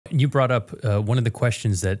You brought up one of the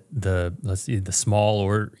questions that let's see, the small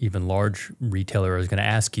or even large retailer is going to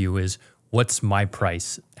ask you is, what's my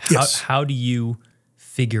price? How do you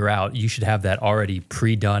figure out? You should have that already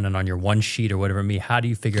pre-done and on your one sheet or whatever it may be. How do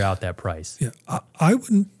you figure out that price? Yeah,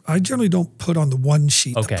 I generally don't put on the one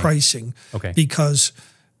sheet the pricing because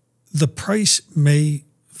the price may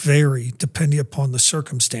vary depending upon the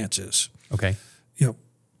circumstances. Okay.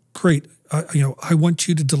 Great. I want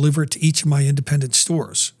you to deliver it to each of my independent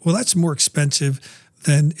stores. Well, that's more expensive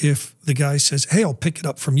than if the guy says, hey, I'll pick it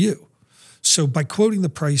up from you. So by quoting the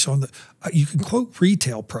price on you can quote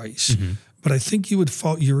retail price, but I think you would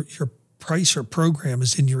your price or program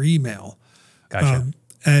is in your email. Gotcha.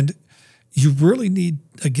 And you really need,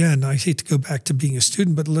 again, I hate to go back to being a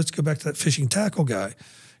student, but let's go back to that fishing tackle guy.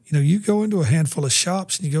 You go into a handful of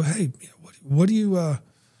shops and you go, hey, what do you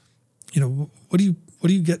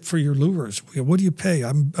get for your lures? What do you pay?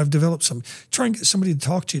 I've developed some. Try and get somebody to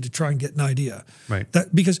talk to you to try and get an idea. Right.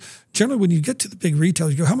 Because generally when you get to the big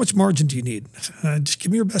retailers, you go, how much margin do you need? Just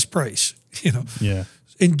give me your best price. Yeah.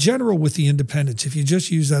 In general, with the independents, if you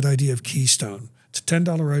just use that idea of Keystone, it's a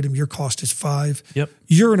 $10 item, your cost is $5. Yep.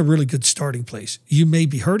 You're in a really good starting place. You may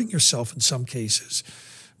be hurting yourself in some cases,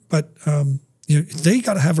 but they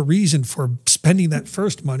got to have a reason for spending that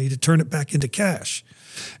first money to turn it back into cash.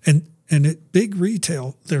 And at big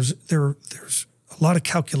retail, there's a lot of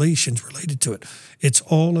calculations related to it. It's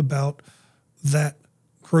all about that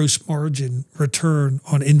gross margin return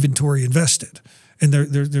on inventory invested. And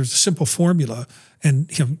there's a simple formula,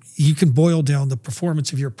 and you can boil down the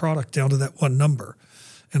performance of your product down to that one number.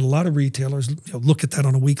 And a lot of retailers look at that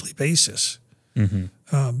on a weekly basis.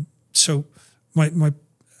 So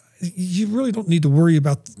you really don't need to worry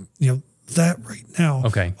about that right now.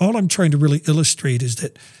 Okay. All I'm trying to really illustrate is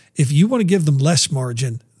that if you want to give them less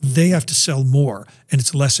margin, they have to sell more, and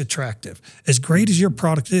it's less attractive. As great as your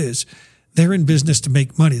product is, they're in business to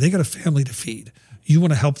make money. They got a family to feed. You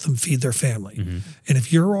want to help them feed their family. And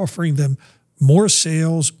if you're offering them more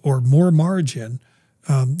sales or more margin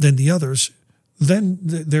than the others, then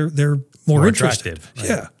they're more interested. Attractive.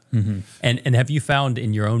 Right? Yeah. And have you found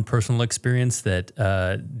in your own personal experience that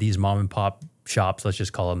these mom and pop shops, let's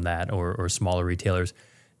just call them that, or smaller retailers,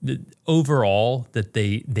 overall that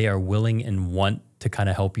they are willing and want to kind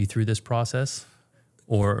of help you through this process?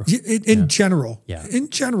 Or in general, yeah. In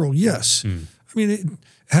general, yes. I mean, it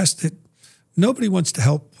has to. Nobody wants to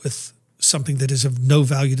help with something that is of no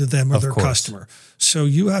value to them or their customer. So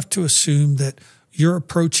you have to assume that you're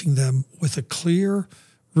approaching them with a clear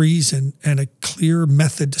reason and a clear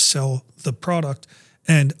method to sell the product,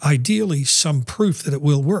 and ideally some proof that it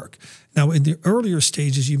will work. Now, in the earlier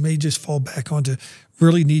stages, you may just fall back onto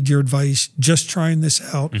really need your advice, just trying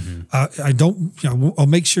this out. I'll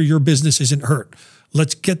make sure your business isn't hurt.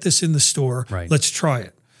 Let's get this in the store. Right. Let's try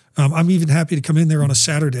it. I'm even happy to come in there on a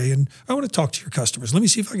Saturday and I want to talk to your customers. Let me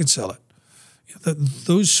see if I can sell it.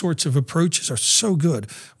 Those sorts of approaches are so good.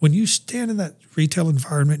 When you stand in that retail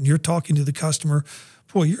environment and you're talking to the customer,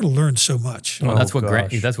 boy, you're going to learn so much. Well, that's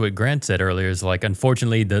what Grant said earlier. Is like,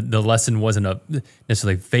 unfortunately, the lesson wasn't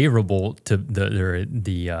necessarily favorable to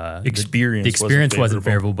the experience. The experience wasn't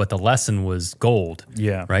favorable, but the lesson was gold.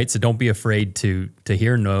 Yeah. Right. So don't be afraid to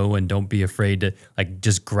hear no, and don't be afraid to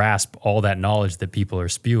just grasp all that knowledge that people are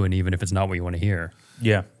spewing, even if it's not what you want to hear.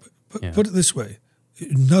 Yeah. Put it this way: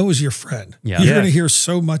 no is your friend. Yeah. You're going to hear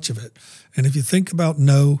so much of it, and if you think about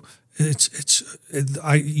no,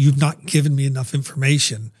 you've not given me enough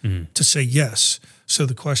information to say yes. So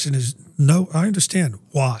the question is, no, I understand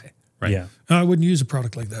why. Right. Yeah. I wouldn't use a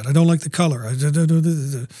product like that. I don't like the color.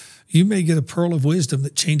 You may get a pearl of wisdom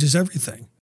that changes everything.